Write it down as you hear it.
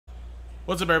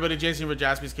What's up, everybody? Jason for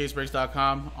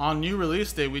JaspysCaseBreaks.com. On new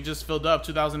release day, we just filled up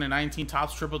 2019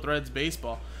 Topps Triple Threads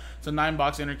Baseball. It's a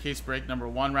 9-box inner case break, number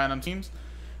 1 random teams.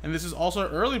 And this is also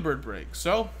an early bird break.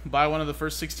 So, buy one of the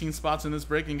first 16 spots in this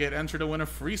break and get entered to win a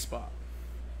free spot.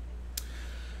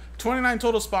 29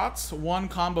 total spots, 1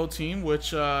 combo team,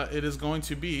 which it is going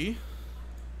to be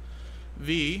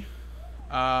the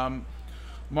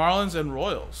Marlins and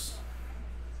Royals.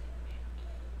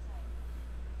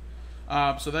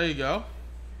 So there you go.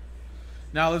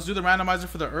 Now let's do the randomizer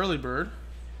for the early bird.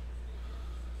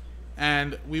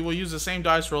 And we will use the same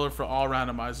dice roller for all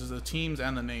randomizers, the teams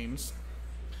and the names.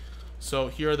 So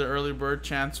here are the early bird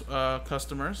chance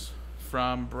customers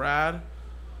from Brad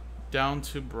down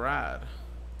to Brad.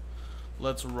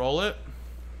 Let's roll it.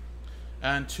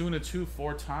 And 2 and a 2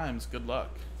 4 times. Good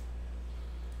luck.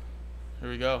 Here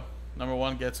we go. Number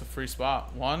 1 gets a free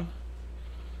spot. 1,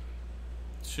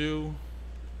 2,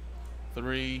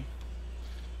 3,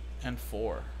 and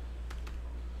 4.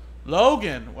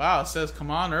 Logan, wow, it says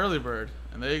come on early bird.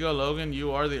 And there you go, Logan,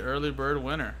 you are the early bird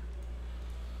winner.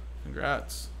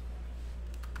 Congrats.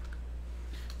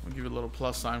 I'll give you a little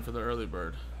plus sign for the early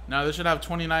bird. Now this should have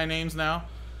 29 names now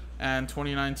and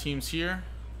 29 teams here.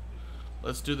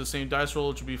 Let's do the same dice roll,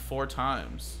 which will be 4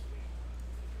 times.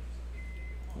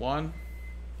 1,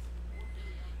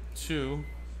 2,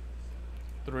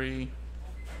 3,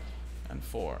 and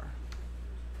 4.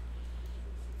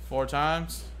 4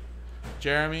 times.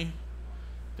 Jeremy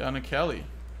down to Kelly.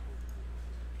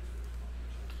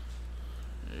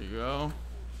 There you go.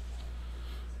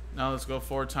 Now let's go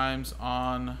 4 times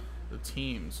on the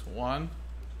teams. 1,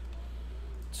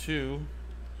 2,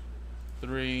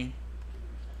 3,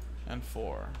 and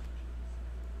 4.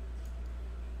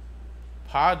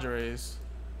 Padres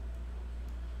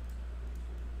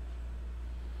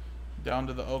down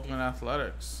to the Oakland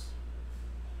Athletics.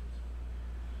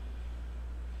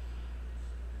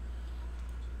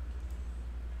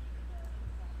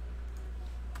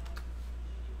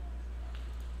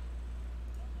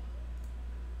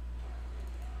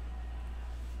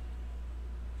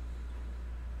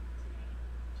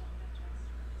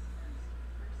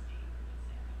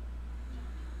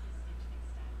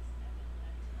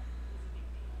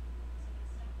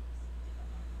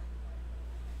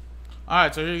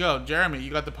 Alright, so here you go. Jeremy,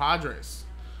 you got the Padres.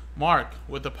 Mark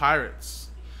with the Pirates.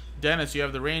 Dennis, you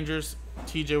have the Rangers.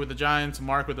 TJ with the Giants.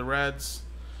 Mark with the Reds.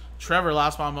 Trevor,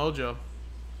 Last Spot Mojo,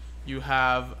 you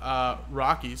have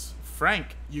Rockies.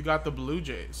 Frank, you got the Blue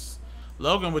Jays.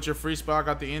 Logan with your free spot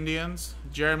got the Indians.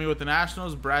 Jeremy with the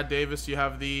Nationals. Brad Davis, you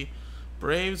have the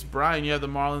Braves. Brian, you have the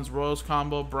Marlins Royals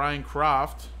combo. Brian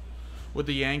Croft with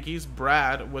the Yankees.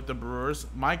 Brad with the Brewers.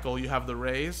 Michael, you have the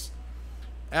Rays.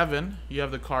 Evan, you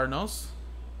have the Cardinals.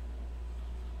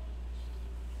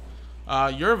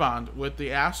 Yervand with the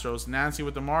Astros. Nancy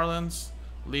with the Marlins.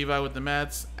 Levi with the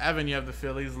Mets. Evan, you have the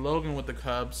Phillies. Logan with the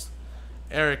Cubs.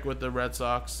 Eric with the Red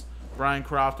Sox. Brian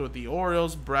Croft with the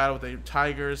Orioles. Brad with the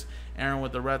Tigers. Aaron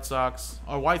with the Red Sox.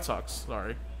 Or White Sox,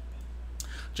 sorry.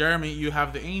 Jeremy, you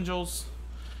have the Angels.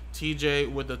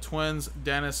 TJ with the Twins.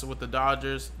 Dennis with the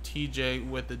Dodgers. TJ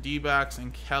with the D-backs.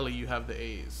 And Kelly, you have the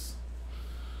A's.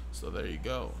 So there you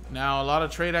go. Now a lot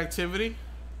of trade activity.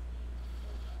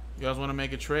 You guys want to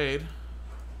make a trade?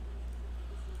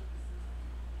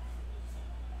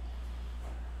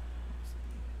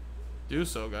 Do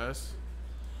so, guys.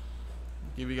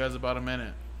 Give you guys about a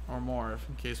minute or more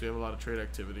in case we have a lot of trade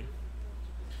activity.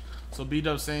 So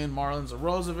B-Dub saying Marlins and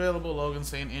Rose available. Logan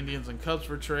saying Indians and Cubs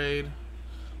for trade.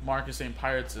 Mark is saying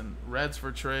Pirates and Reds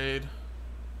for trade.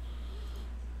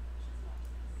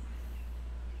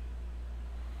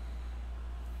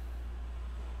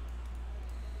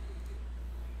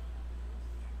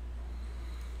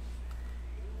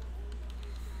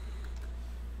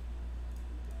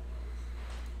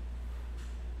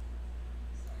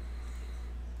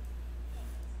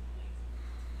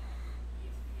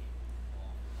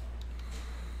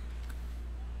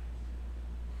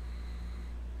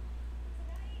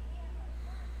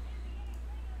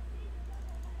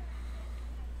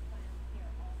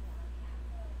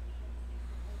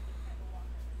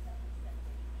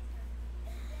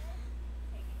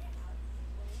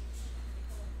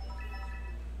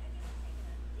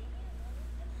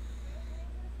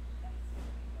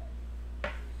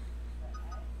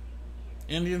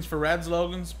 Indians for Reds,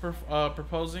 Logan's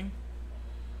proposing.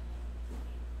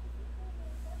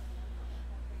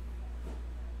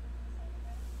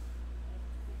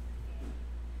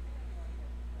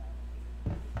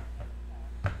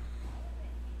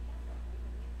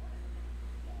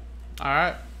 All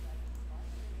right.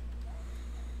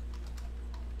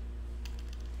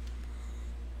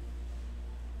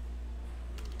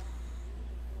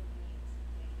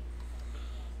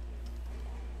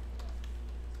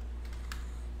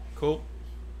 Cool.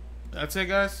 That's it,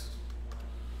 guys.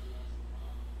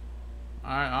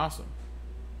 Alright, awesome.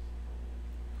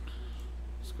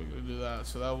 Let's quickly do that.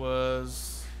 So that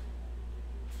was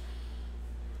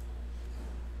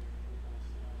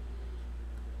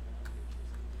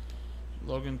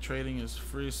Logan trading his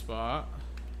free spot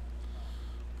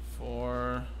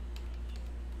for...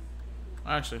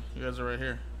 Actually, you guys are right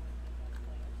here.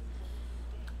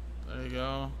 There you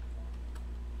go.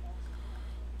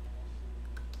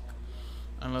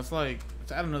 And let's add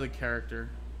another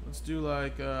character. Let's do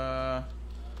like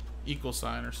equal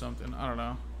sign or something. I don't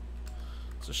know.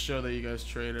 Just show that you guys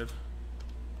traded.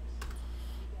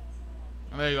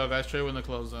 And there you go, guys. Trade when the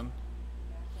close then.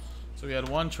 So we had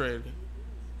one trade.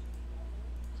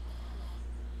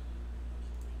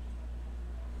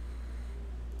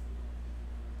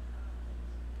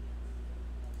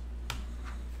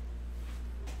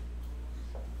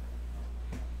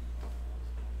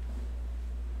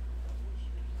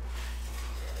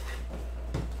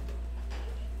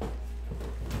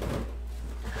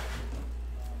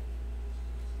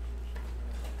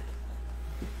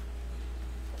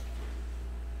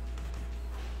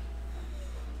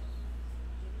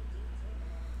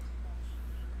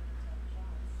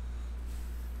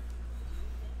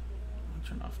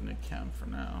 Turn off Nick Cam for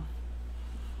now.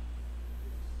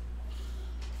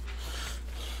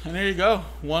 And there you go.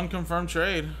 One confirmed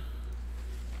trade.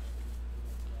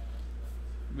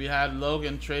 We had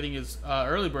Logan trading his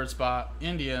early bird spot,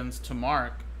 Indians, to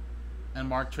Mark. And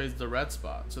Mark trades the red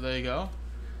spot. So there you go.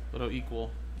 Little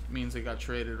equal. Means they got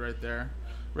traded right there.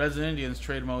 Reds and Indians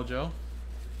trade mojo.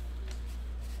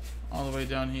 All the way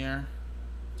down here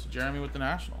to Jeremy with the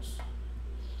Nationals.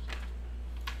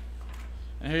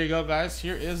 And here you go, guys.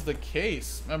 Here is the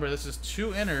case. Remember, this is 2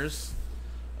 inners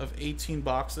of 18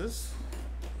 boxes.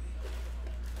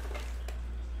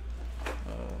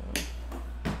 There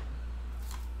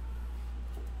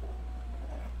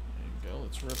you go.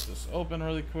 Let's rip this open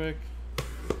really quick.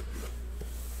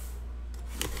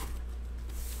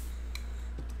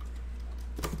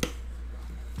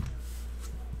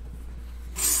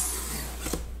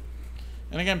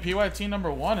 And again, PYT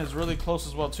number 1 is really close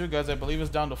as well too, guys. I believe it's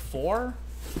down to 4.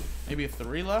 Maybe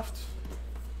 3 left.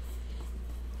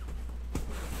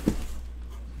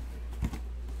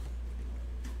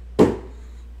 Alright,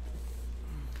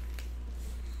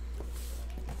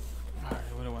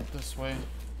 would have went this way.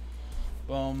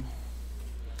 Boom.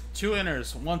 2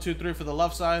 inners. 1, 2, 3 for the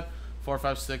left side. 4,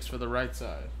 5, 6 for the right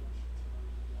side.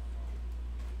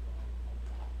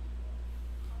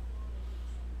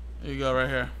 There you go, right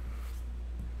here.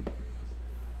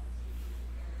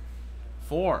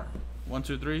 4. 1,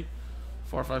 2, 3,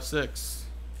 4, 5, 6.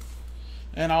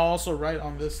 And I'll also write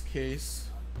on this case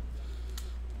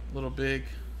little big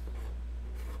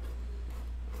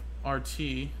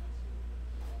RT.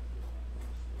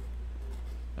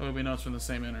 That way we know it's from the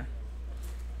same inner.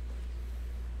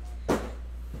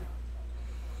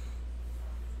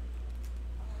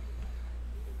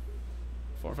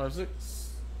 Four, 5,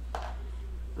 6.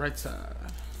 Right side.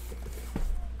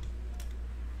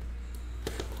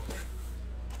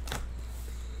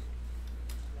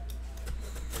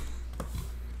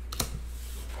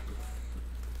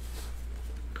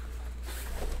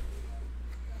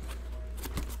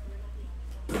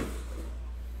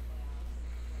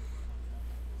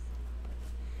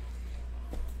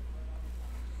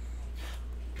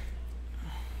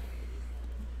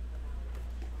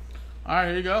 Alright,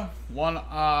 here you go. 1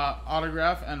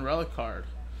 autograph and relic card.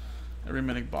 Every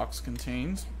Minute box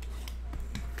contains.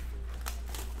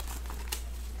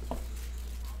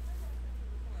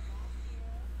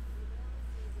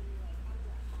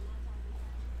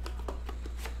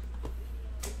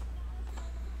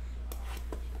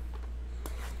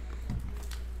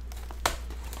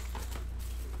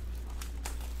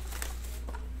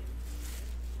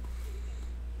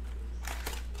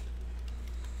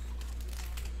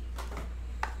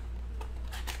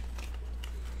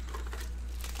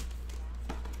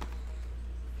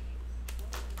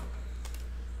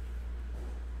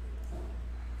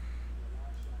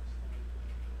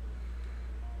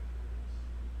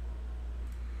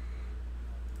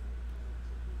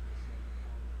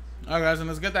 Alright, guys, and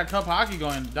let's get that cup hockey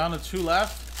going. Down to 2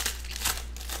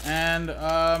 left. And,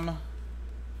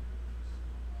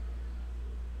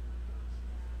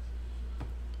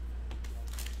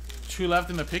 2 left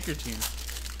in the pick your team.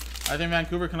 I think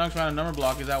Vancouver Canucks ran a number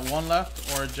block. Is that 1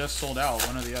 left or just sold out?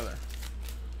 One or the other.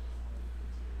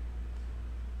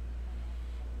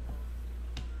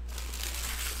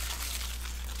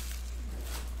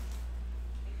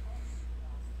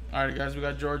 Alright, guys, we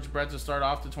got George Brett to start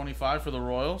off to 25 for the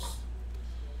Royals.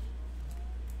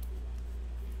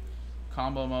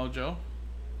 Combo Mojo.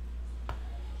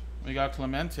 We got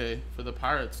Clemente for the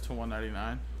Pirates to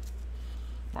 199.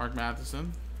 Mark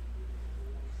Matheson.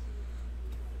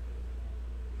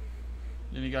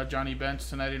 Then you got Johnny Bench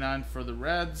to 99 for the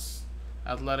Reds.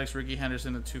 Athletics, Ricky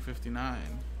Henderson to 259.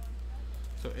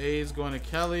 So A's going to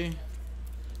Kelly.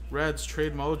 Reds,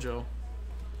 Trade Mojo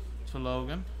to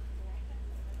Logan.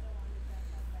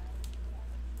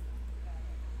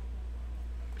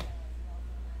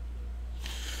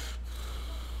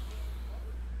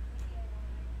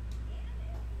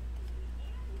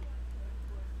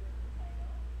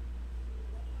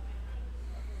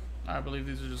 I believe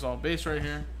these are just all base right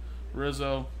here.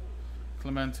 Rizzo,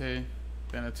 Clemente,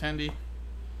 Benintendi.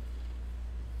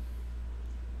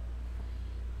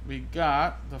 We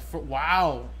got the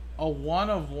wow, a 1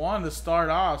 of 1 to start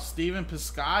off. Steven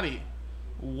Piscotty,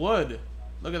 Wood.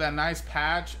 Look at that nice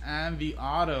patch and the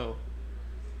auto.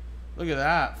 Look at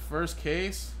that. First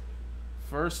case,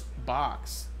 first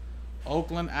box.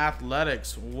 Oakland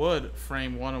Athletics, Wood,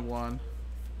 frame 1 of 1.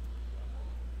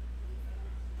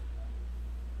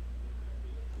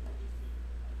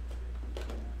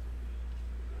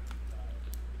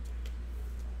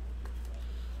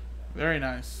 Very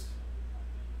nice.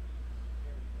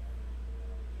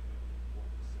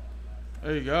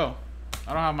 There you go.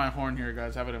 I don't have my horn here,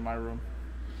 guys. I have it in my room.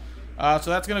 So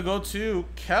that's going to go to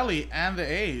Kelly and the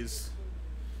A's.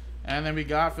 And then we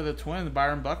got for the Twins,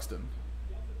 Byron Buxton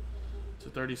to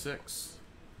 36.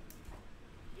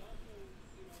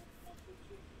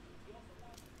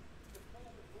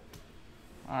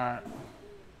 All right.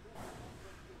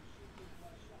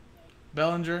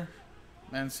 Bellinger,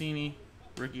 Mancini,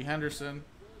 Ricky Henderson.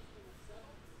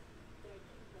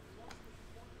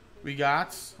 We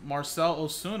got Marcell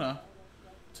Ozuna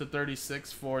to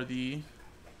 36 for the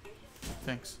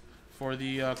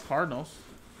Cardinals.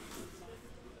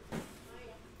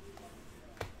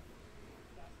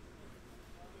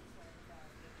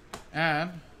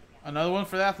 And another one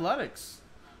for the Athletics.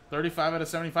 35 out of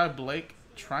 75, Blake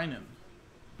Treinen.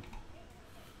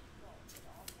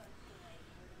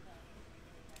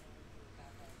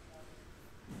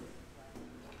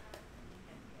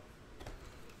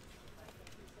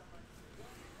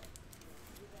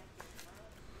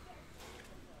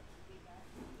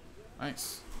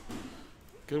 Nice.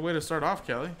 Good way to start off,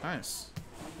 Kelly. Nice.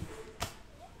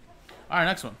 All right,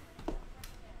 next one.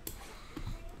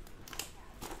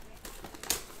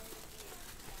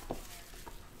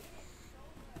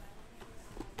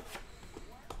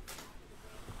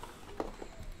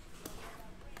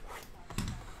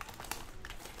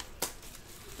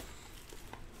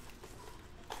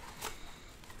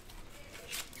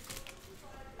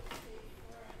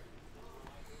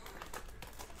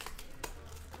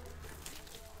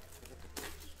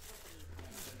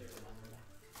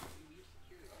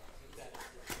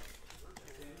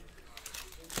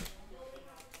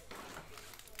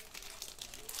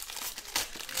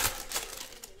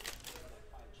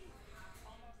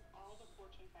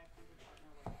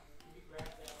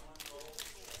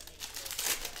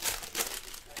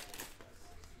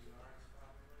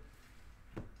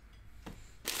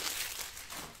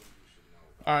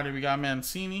 All right, we got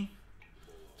Mancini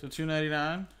to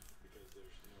 299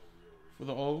 for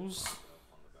the O's.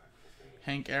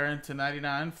 Hank Aaron to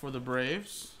 99 for the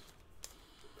Braves.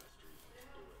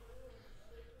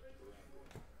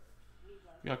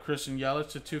 We got Christian Yelich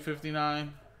to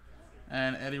 259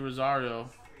 and Eddie Rosario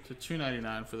to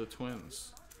 299 for the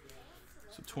Twins.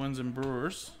 So Twins and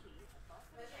Brewers.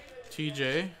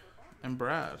 TJ and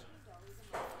Brad.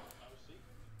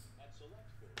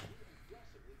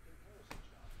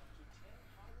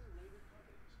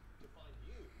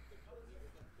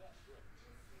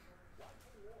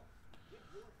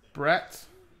 Brett,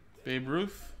 Babe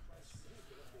Ruth,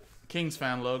 Kings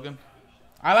fan Logan.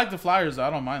 I like the Flyers, though. I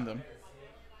don't mind them.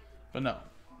 But no.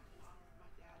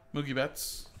 Mookie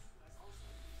Betts.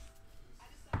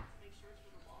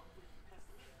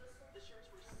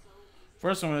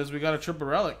 First one is we got a triple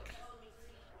relic.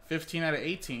 15 out of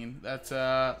 18. That's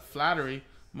Flattery,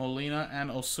 Molina,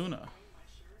 and Osuna.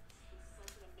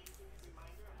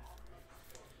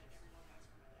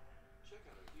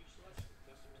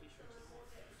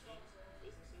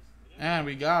 And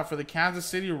we got for the Kansas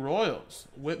City Royals,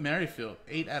 Whit Merrifield,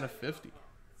 8 out of 50.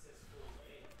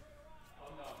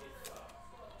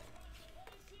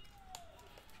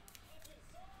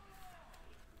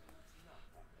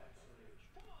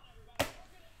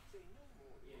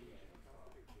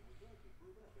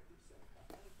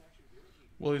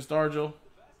 Willie Stargell,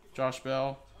 Josh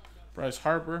Bell, Bryce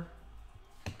Harper.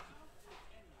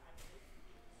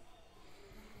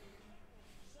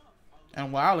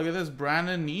 And wow, look at this.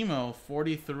 Brandon Nemo,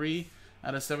 43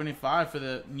 out of 75 for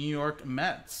the New York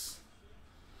Mets.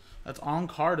 That's on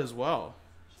card as well.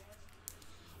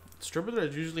 Stripper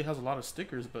Threads usually has a lot of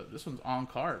stickers, but this one's on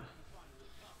card.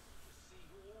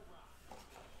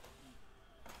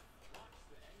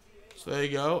 So there you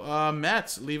go.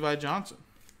 Mets, Levi Johnson.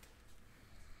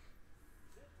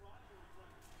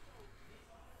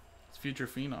 It's future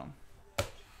phenom.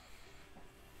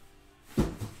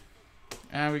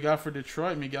 And we got for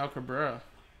Detroit, Miguel Cabrera.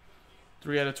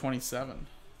 3 out of 27.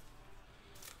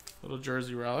 Little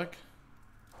jersey relic.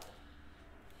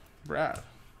 Brad.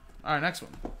 All right, next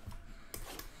one.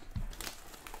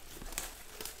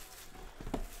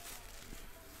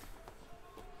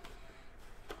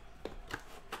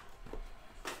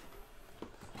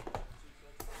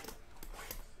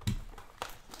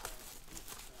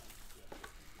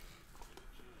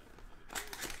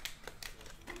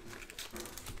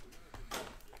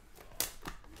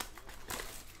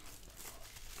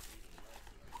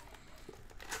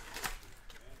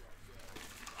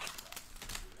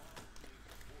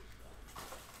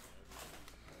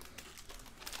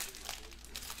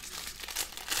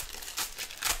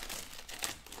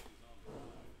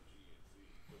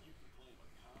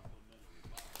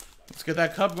 Let's get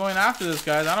that cup going after this,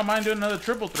 guys. I don't mind doing another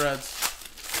triple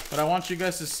threads, but I want you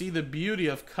guys to see the beauty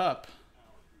of cup.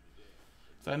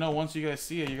 So I know once you guys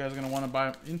see it, you guys are going to want to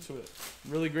buy into it.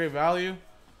 Really great value.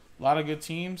 A lot of good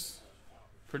teams.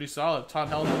 Pretty solid.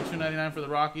 Todd Helton, $2.99 for the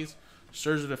Rockies.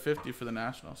 Scherzer to 50 for the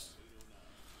Nationals.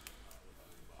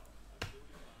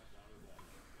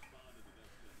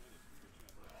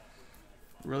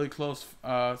 Really close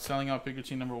selling out picker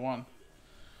team number 1.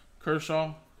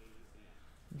 Kershaw,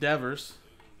 Devers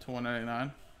to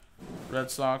 199.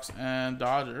 Red Sox and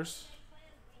Dodgers.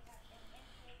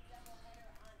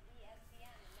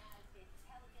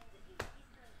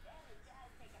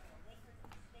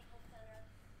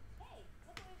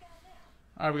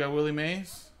 All right, we got Willie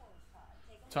Mays,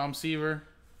 Tom Seaver,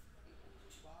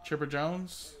 Chipper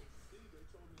Jones,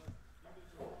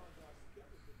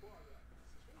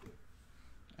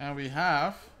 and we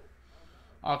have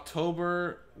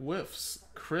October Whiffs,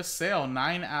 Chris Sale,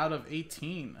 9 out of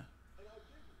 18.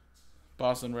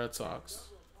 Boston Red Sox.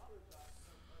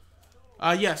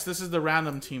 Yes, this is the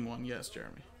random team one. Yes,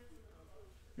 Jeremy.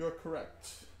 You're correct.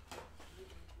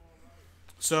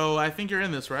 So I think you're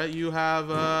in this, right? You have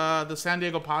the San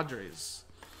Diego Padres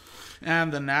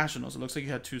and the Nationals. It looks like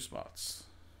you had 2 spots.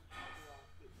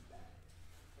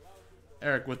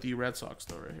 Eric with the Red Sox,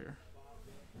 though, right here.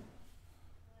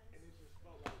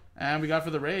 And we got for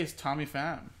the Rays, Tommy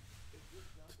Pham.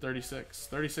 36.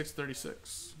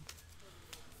 36.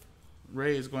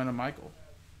 Rays going to Michael.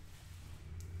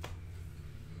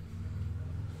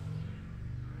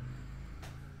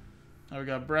 Now we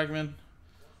got Bregman,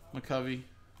 McCovey,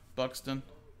 Buxton.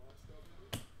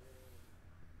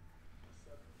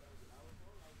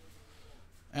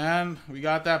 And we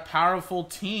got that powerful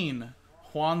teen,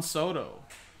 Juan Soto.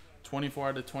 24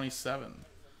 out of 27.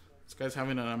 This guy's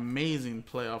having an amazing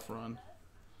playoff run.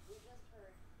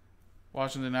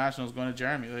 Washington Nationals going to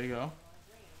Jeremy. There you go.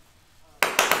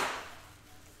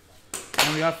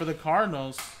 And we got for the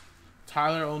Cardinals,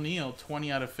 Tyler O'Neill,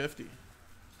 20 out of 50.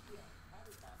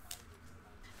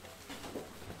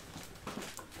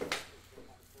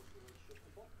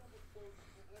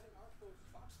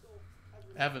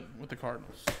 Evan with the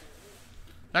Cardinals.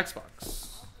 Next box.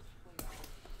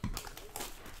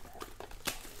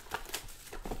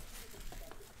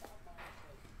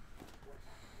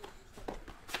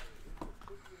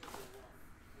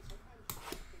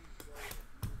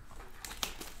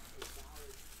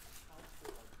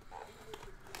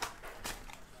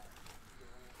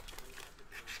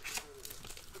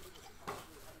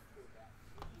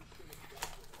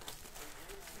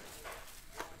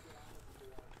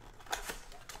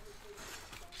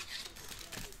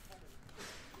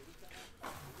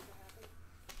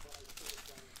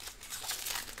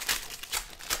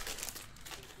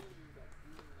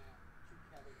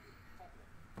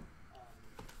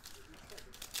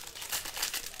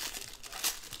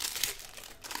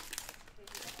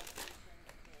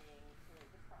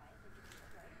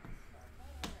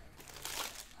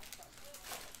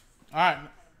 All right,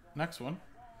 next one.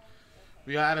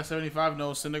 We got out of 75,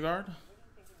 Noah Syndergaard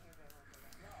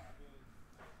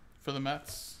for the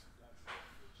Mets.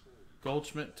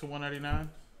 Goldschmidt to 199.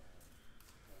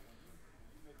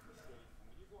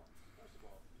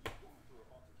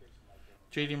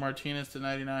 JD Martinez to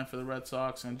 99 for the Red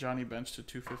Sox, and Johnny Bench to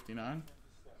 259.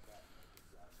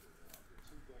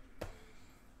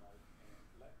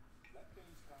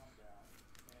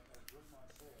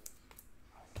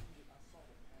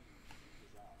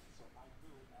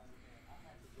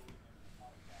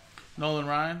 Nolan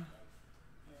Ryan,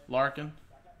 Larkin,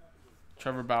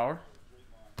 Trevor Bauer.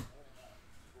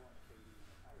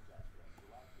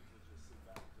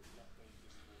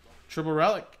 Triple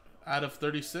relic out of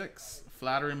 36.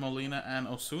 Flattery, Molina, and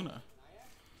Osuna.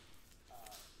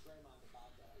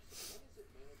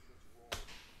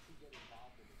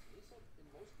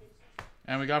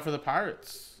 And we got for the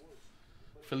Pirates,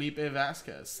 Felipe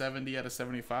Vasquez, 70 out of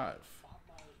 75.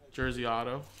 Jersey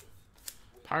auto.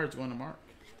 Pirates going to Mark.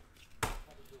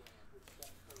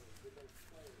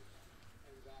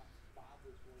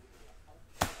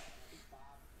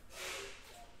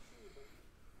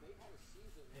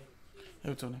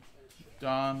 Hey, Tony.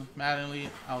 Don Mattingly,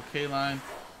 Al Kaline,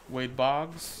 Wade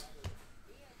Boggs.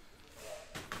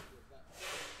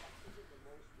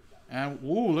 And,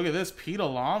 ooh, look at this. Pete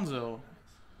Alonso.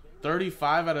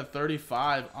 35 out of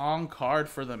 35 on card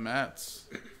for the Mets.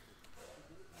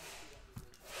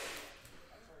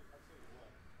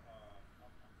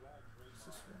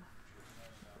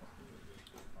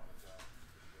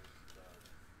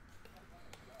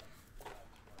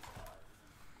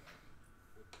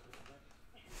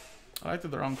 I like that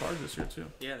they're on cards this year, too.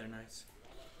 Yeah, they're nice.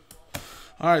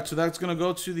 All right, so that's going to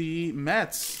go to the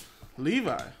Mets.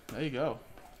 Levi. There you go.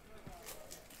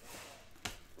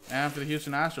 And for the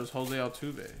Houston Astros, Jose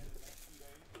Altuve.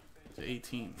 To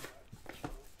 18.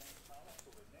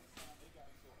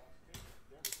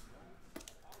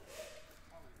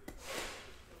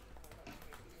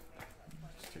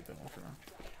 Just take that off around.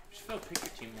 You should pick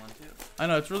your team one, too. I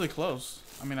know, it's really close.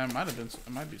 I mean, it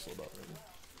might be sold out already.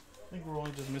 I think we're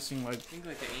only just missing, like... I think,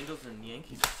 like, the Angels and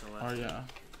Yankees are still left. Oh, yeah.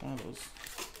 One of those.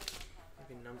 Like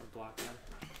a number block them.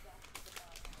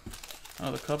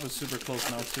 Oh, the Cup is super close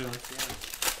now, too. Yeah.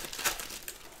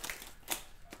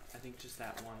 I think just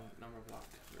that one number block,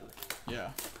 really.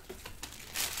 Yeah.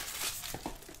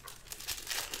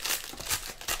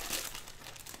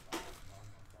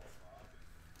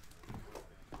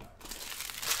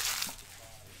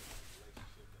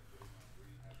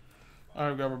 All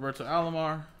right, we got Roberto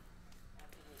Alomar.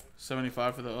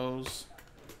 75 for the O's.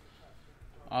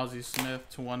 Ozzie Smith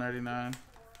to 199.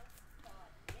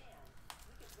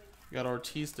 We got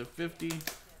Ortiz to 50.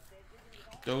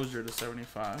 Dozier to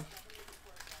 75.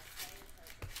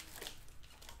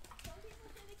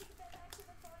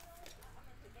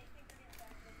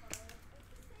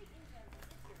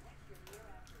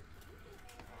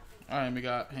 All right, we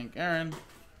got Hank Aaron,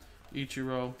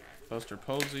 Ichiro, Buster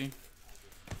Posey.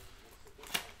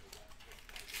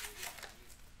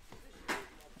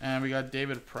 And we got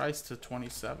David Price to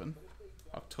 27,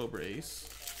 October Ace.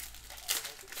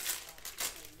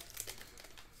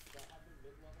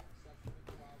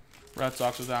 Red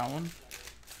Sox with that one.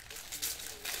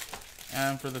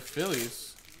 And for the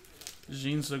Phillies,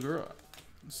 Jean Segura,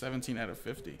 17 out of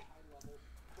 50.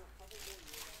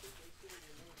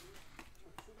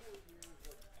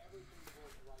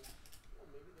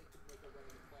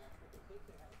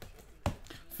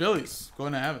 Phillies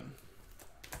going to heaven.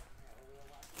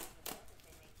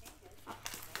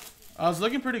 It's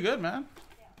looking pretty good, man.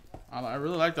 I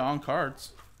really like the on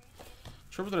cards.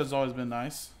 Triple threat has always been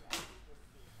nice.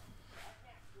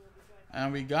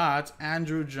 And we got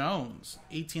Andrew Jones,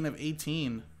 18 of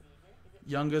 18,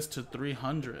 youngest to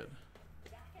 300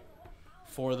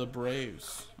 for the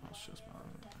Braves. Oh, it's just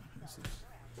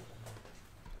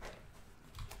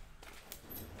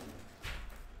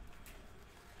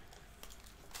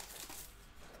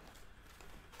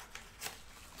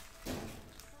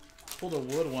pulled a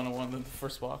wood 101 in the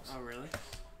first box. Oh, really?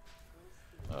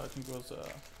 I think it was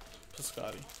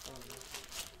Piscotti. Oh, no.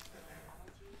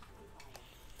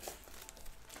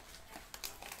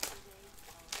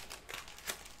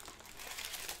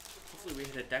 Hopefully we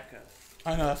hit a Deca.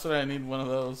 I know, that's what I need, one of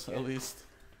those at least.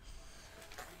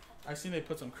 I seen they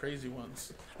put some crazy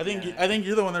ones. I think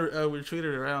you're the one that we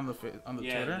tweeted right on the Twitter.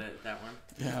 Yeah, that one.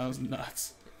 Yeah, that was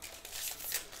nuts.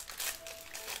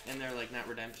 And they're like not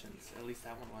redemptions. At least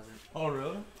that one wasn't. Oh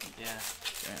really? Yeah.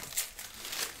 Damn.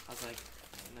 I was like,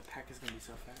 man, the pack is gonna be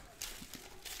so fast.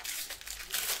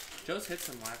 Joe's hit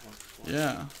some live ones before.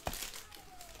 Yeah.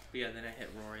 But yeah, then I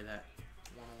hit Rory that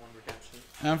 101 redemption.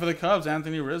 And for the Cubs,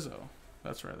 Anthony Rizzo.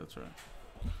 That's right.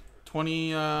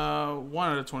 21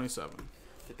 out of 27.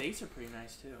 The base are pretty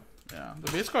nice too. Yeah,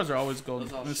 the base cards are always golden.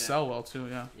 They sell well too.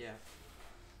 Yeah. Yeah.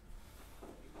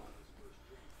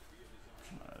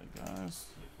 Alright, guys.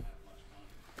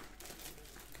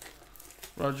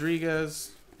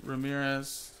 Rodriguez,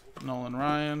 Ramirez, Nolan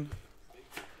Ryan.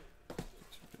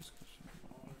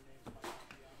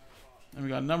 And we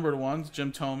got numbered ones,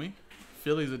 Jim Thome,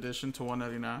 Phillies edition to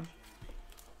 199.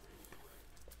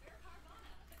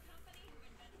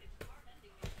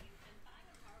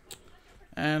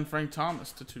 And Frank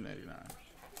Thomas to 299.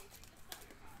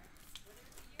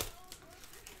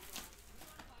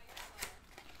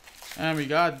 And we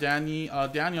got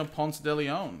Daniel Ponce de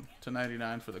Leon to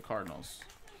 99 for the Cardinals.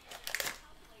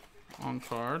 On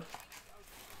card.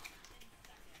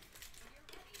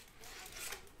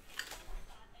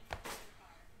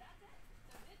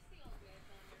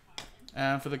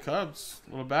 And for the Cubs,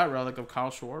 little bat relic of Kyle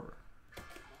Schwarber.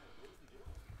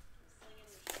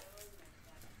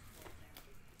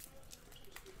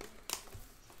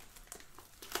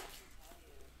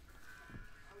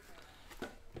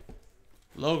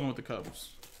 Logan with the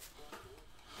Cubs.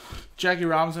 Jackie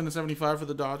Robinson to 75 for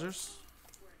the Dodgers.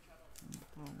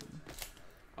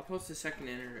 I'll post the second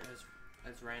inner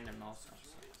as random also.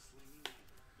 So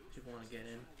if you want to get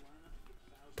in.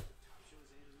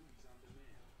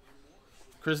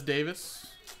 Chris Davis.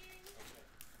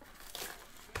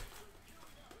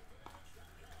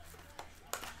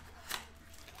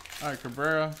 All right,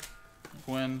 Cabrera,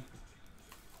 Gwynn,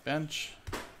 bench.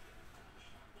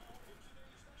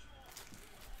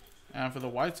 And for the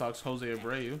White Sox, Jose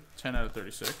Abreu, 10 out of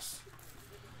 36.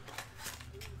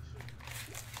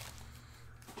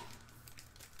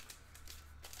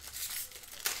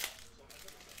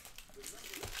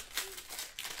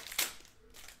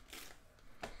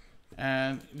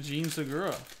 And Gene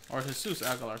Segura, or Jesus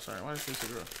Aguilar, sorry. Why is it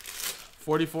Segura?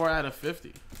 44 out of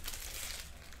 50.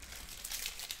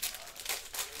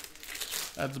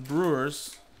 That's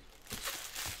Brewers.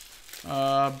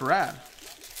 Brad.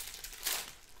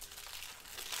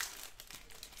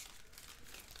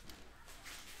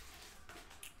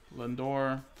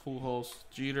 Lindor, Pujols,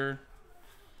 Jeter.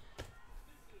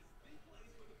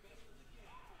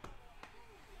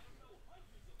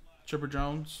 Chipper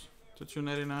Jones to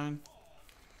 299.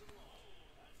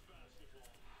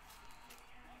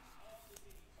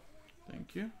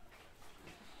 Thank you.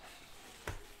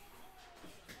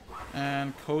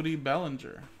 And Cody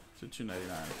Bellinger to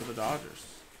 299 for the Dodgers.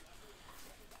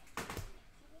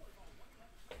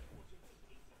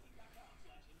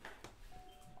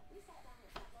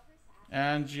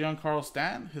 And Giancarlo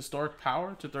Stanton, historic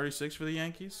power to 36 for the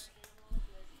Yankees.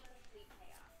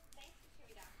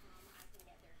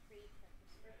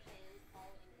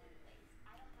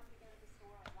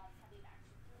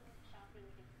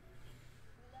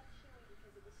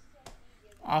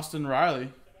 Austin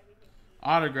Riley,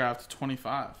 autographed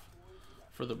 25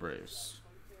 for the Braves.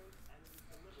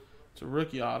 It's a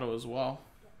rookie auto as well.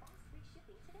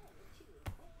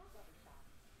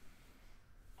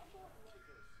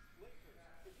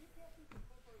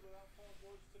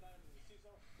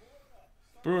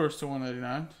 Brewers to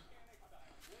 189.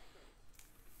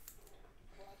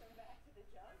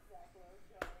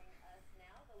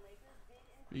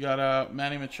 You got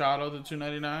Manny Machado to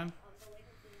 299.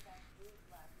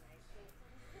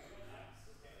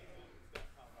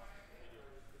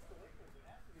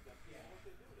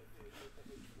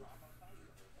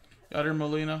 Yadier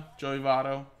Molina, Joey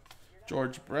Votto,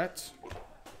 George Brett.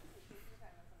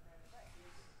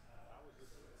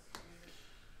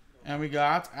 And we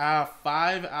got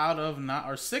 5 out of 9,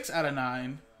 or 6 out of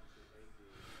 9.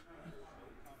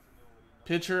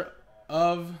 Pitcher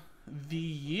of the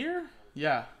year?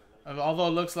 Yeah. Although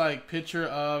it looks like pitcher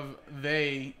of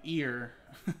the year.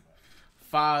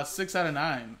 6 out of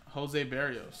 9. Jose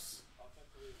Barrios.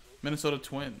 Minnesota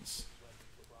Twins.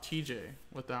 TJ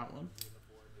with that one.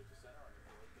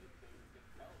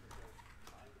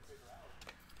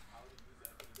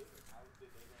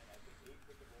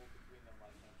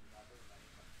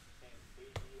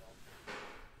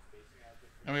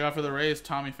 And we got for the Rays,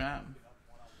 Tommy Pham.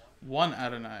 1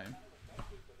 out of 9.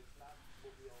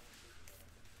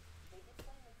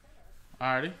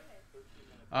 Alrighty.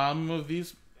 I'll move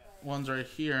these ones right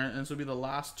here, and this will be the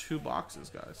last 2 boxes,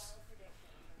 guys.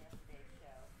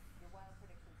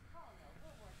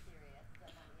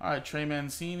 Alright, Trey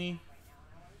Mancini,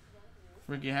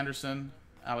 Ricky Henderson,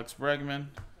 Alex Bregman.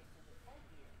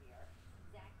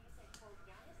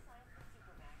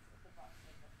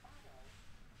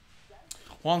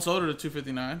 Juan Soto to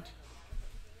 259.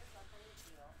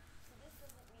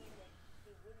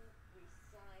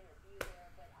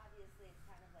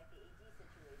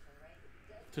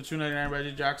 To 299,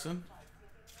 Reggie Jackson.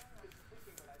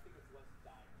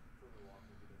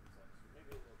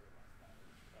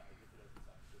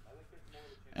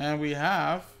 And we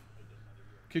have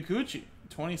Kikuchi,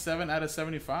 27 out of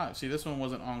 75. See, this one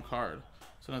wasn't on card,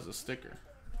 so that's a sticker.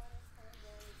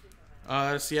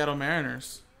 Seattle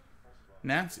Mariners.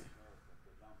 Nancy.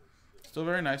 Still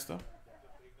very nice, though.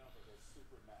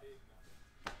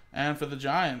 And for the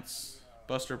Giants,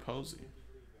 Buster Posey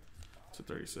to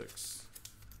 36.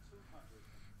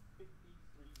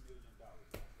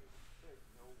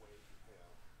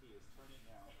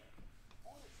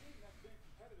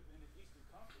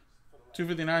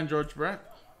 $259 George Brett.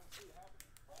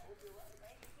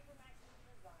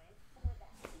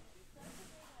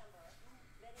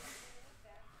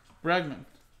 Bregman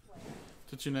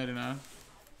to $299.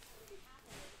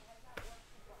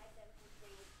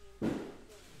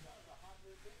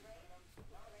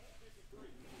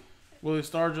 Willie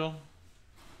Stargell,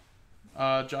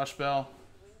 Josh Bell,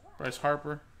 Bryce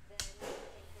Harper.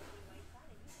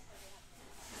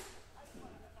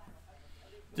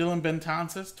 Dylan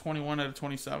Betances, 21 out of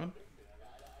 27.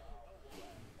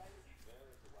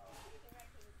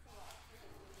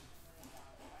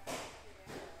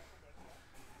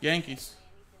 Yankees,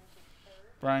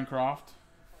 Brian Croft.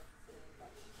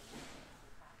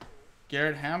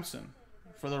 Garrett Hampson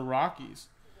for the Rockies.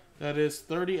 That is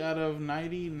 30 out of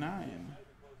 99.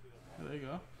 There you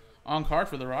go. On card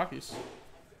for the Rockies.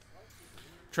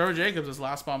 Trevor Jacobs is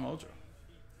last spot mojo.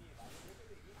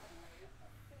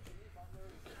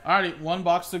 Alrighty, 1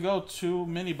 box to go. 2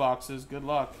 mini boxes. Good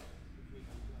luck.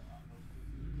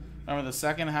 Remember, the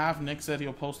second half, Nick said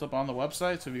he'll post up on the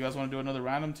website. So if you guys want to do another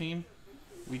random team,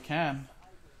 we can.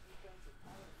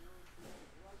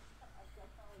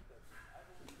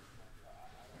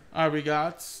 Alright, we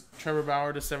got Trevor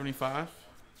Bauer to 75.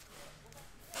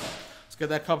 Let's get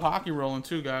that cup hockey rolling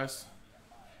too, guys.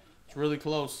 It's really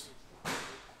close.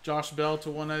 Josh Bell to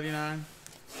 199.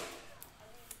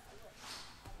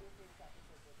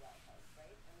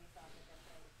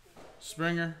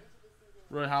 Springer,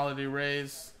 Roy Halladay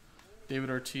Rays, David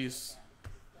Ortiz.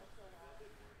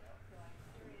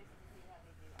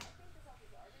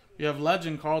 You have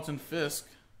legend Carlton Fisk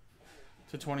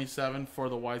to 27 for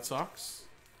the White Sox.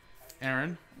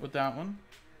 Aaron with that one.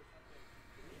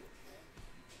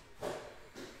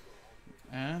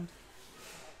 And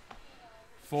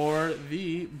for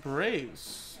the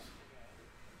Braves,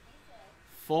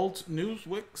 Folt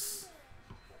Newswicks,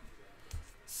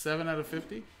 7 out of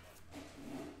 50.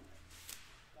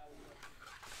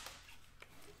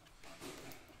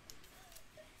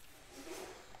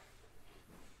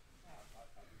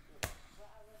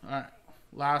 All right,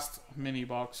 last mini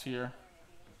box here.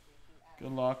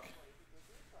 Good luck.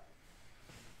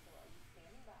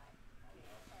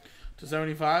 To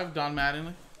 75, Don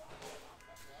Mattingly.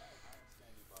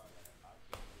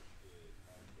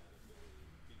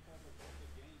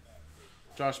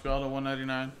 Josh Bell to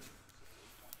 199.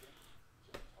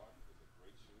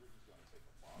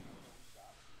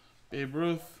 Babe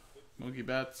Ruth, Mookie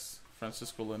Betts,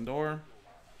 Francisco Lindor.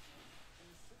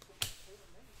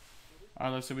 All right,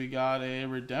 let's see. We got a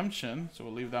redemption, so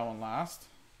we'll leave that one last.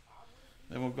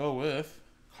 Then we'll go with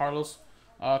Carlos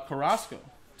Carrasco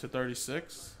to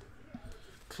 36.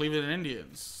 Cleveland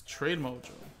Indians, Trade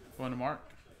Mojo, going to Mark.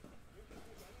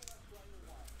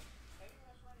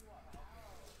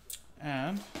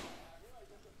 And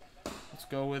let's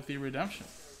go with the redemption.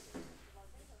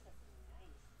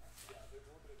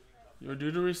 You're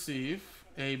due to receive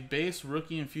a base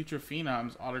rookie and future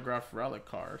phenoms autograph relic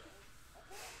card.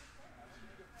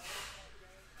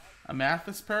 A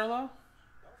Mathis parallel?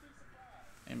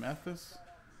 A Mathis?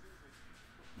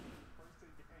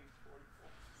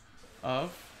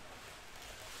 Of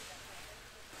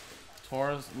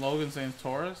Torres, Logan St.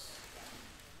 Torres.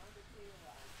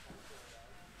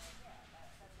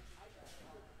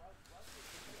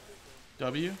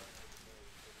 W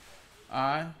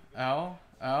I L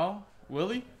L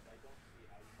Willie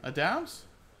Adams?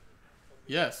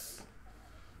 Yes.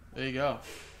 There you go.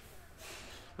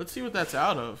 Let's see what that's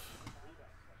out of.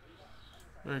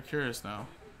 Very curious now.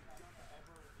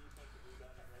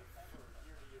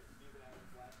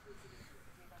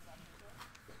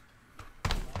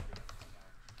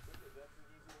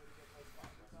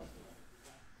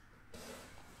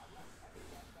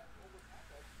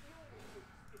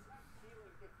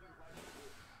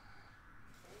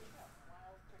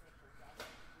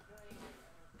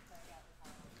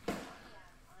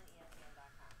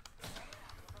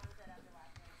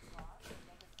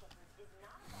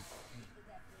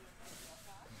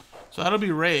 So that'll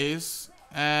be Rays,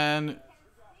 and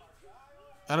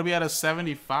that'll be at a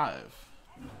 75.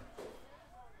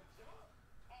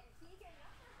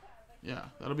 Yeah,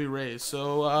 that'll be Rays.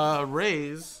 So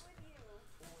Rays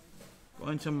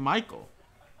going to Michael.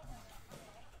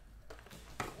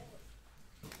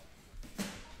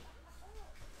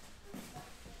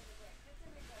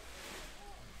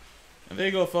 And there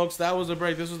you go, folks. That was a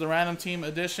break. This was the random team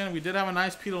edition. We did have a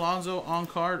nice Pete Alonso on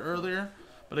card earlier.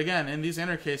 But again, in these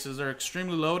inner cases, they're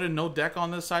extremely loaded. No deck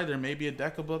on this side. There may be a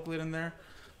deck booklet in there.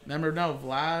 Never know.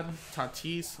 Vlad,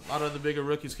 Tatis, a lot of the bigger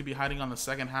rookies could be hiding on the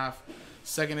second half,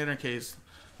 second inner case.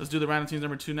 Let's do the random teams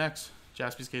number 2 next.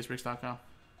 JaspysCaseBreaks.com.